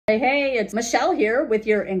Hey, it's Michelle here with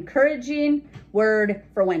your encouraging word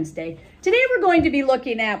for Wednesday. Today we're going to be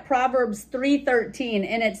looking at Proverbs 3:13,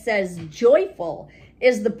 and it says, "Joyful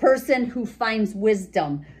is the person who finds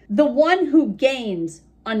wisdom, the one who gains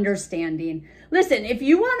understanding." Listen, if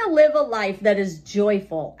you want to live a life that is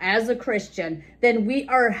joyful as a Christian, then we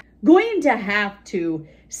are going to have to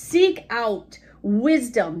seek out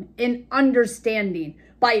wisdom and understanding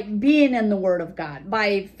by being in the Word of God,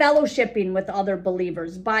 by fellowshipping with other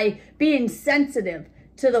believers, by being sensitive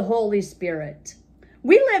to the Holy Spirit.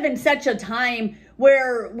 We live in such a time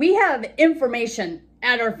where we have information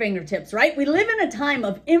at our fingertips, right? We live in a time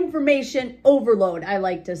of information overload, I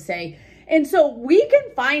like to say. And so we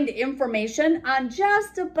can find information on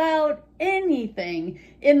just about anything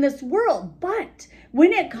in this world. But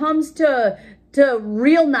when it comes to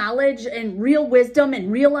real knowledge and real wisdom and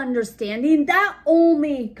real understanding, that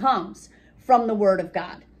only comes from the Word of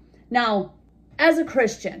God. Now, as a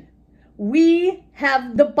Christian, we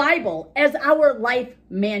have the Bible as our life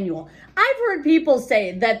manual. I've heard people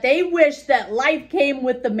say that they wish that life came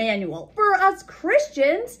with the manual. For us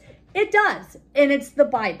Christians, it does, and it's the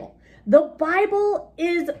Bible. The Bible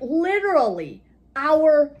is literally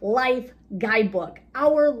our life guidebook,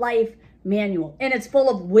 our life manual, and it's full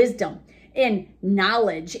of wisdom and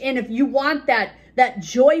knowledge. And if you want that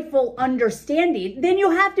joyful understanding, then you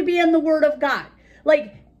have to be in the Word of God.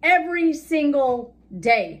 Like every single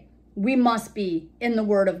day, we must be in the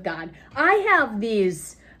Word of God. I have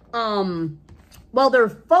these, they're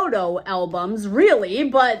photo albums really,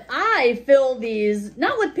 but I fill these,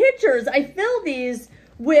 not with pictures, I fill these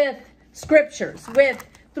with scriptures, with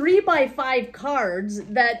 3x5 cards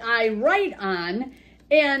that I write on.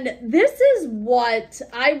 And this is what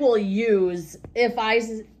I will use if I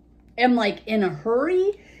am like in a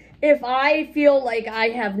hurry, if I feel like I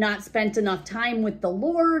have not spent enough time with the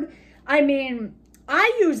Lord. I mean,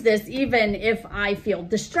 I use this even if I feel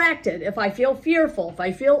distracted, if I feel fearful, if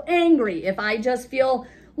I feel angry, if I just feel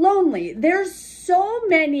lonely. There's so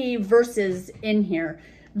many verses in here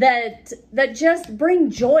that just bring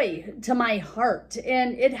joy to my heart.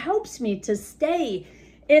 And it helps me to stay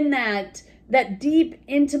in that deep,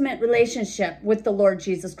 intimate relationship with the Lord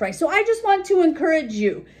Jesus Christ. So I just want to encourage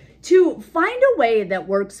you to find a way that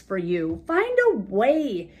works for you. Find a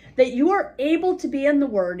way that you are able to be in the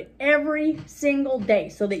Word every single day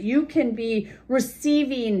so that you can be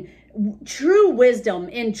receiving true wisdom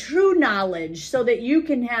and true knowledge, so that you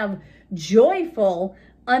can have joyful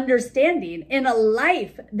understanding in a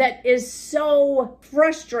life that is so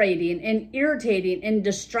frustrating and irritating and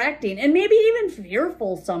distracting and maybe even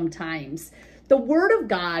fearful sometimes. The Word of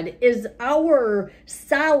God is our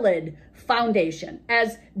solid foundation.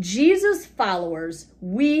 As Jesus followers,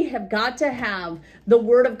 we have got to have the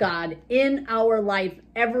Word of God in our life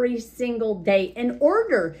every single day in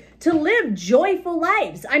order to live joyful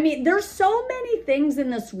lives. I mean, there's so many things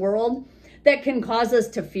in this world that can cause us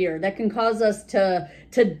to fear, that can cause us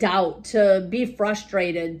to doubt, to be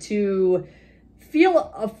frustrated, to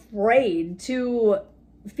feel afraid, to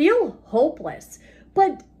feel hopeless.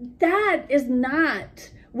 But that is not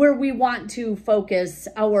where we want to focus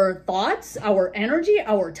our thoughts, our energy,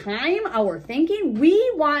 our time, our thinking.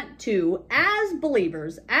 We want to, as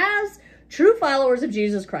believers, as true followers of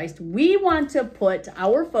Jesus Christ, we want to put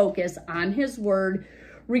our focus on His Word,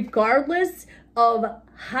 regardless of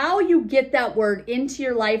how you get that Word into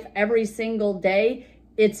your life every single day.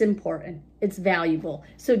 It's important. It's valuable.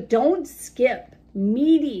 So don't skip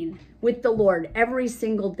meeting with the Lord every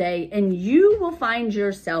single day, and you will find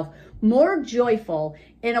yourself more joyful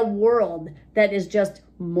in a world that is just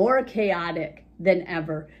more chaotic than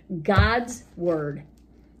ever. God's Word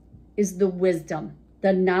is the wisdom,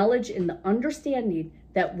 the knowledge, and the understanding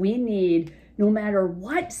that we need no matter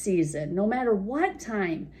what season, no matter what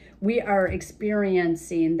time we are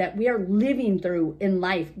experiencing, that we are living through in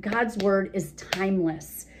life. God's Word is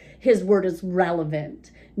timeless. His Word is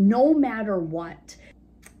relevant, no matter what.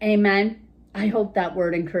 Amen. I hope that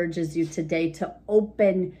word encourages you today to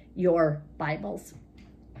open your Bibles.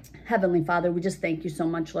 Heavenly Father, we just thank you so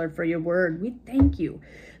much, Lord, for your word. We thank you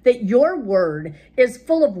that your word is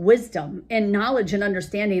full of wisdom and knowledge and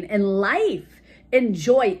understanding and life and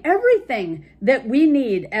joy, everything that we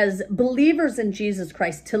need as believers in Jesus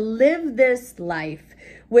Christ to live this life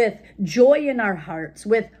with joy in our hearts,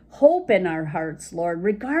 with hope in our hearts, Lord.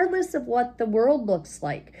 Regardless of what the world looks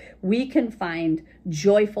like, we can find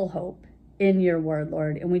joyful hope in your word,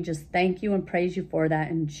 Lord. And we just thank you and praise you for that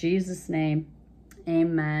in Jesus' name.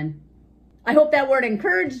 Amen. I hope that word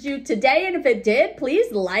encouraged you today. And if it did,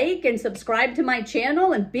 please like and subscribe to my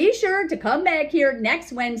channel, and be sure to come back here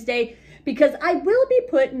next Wednesday, because I will be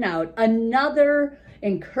putting out another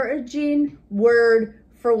encouraging word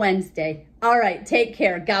for Wednesday. All right, take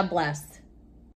care. God bless.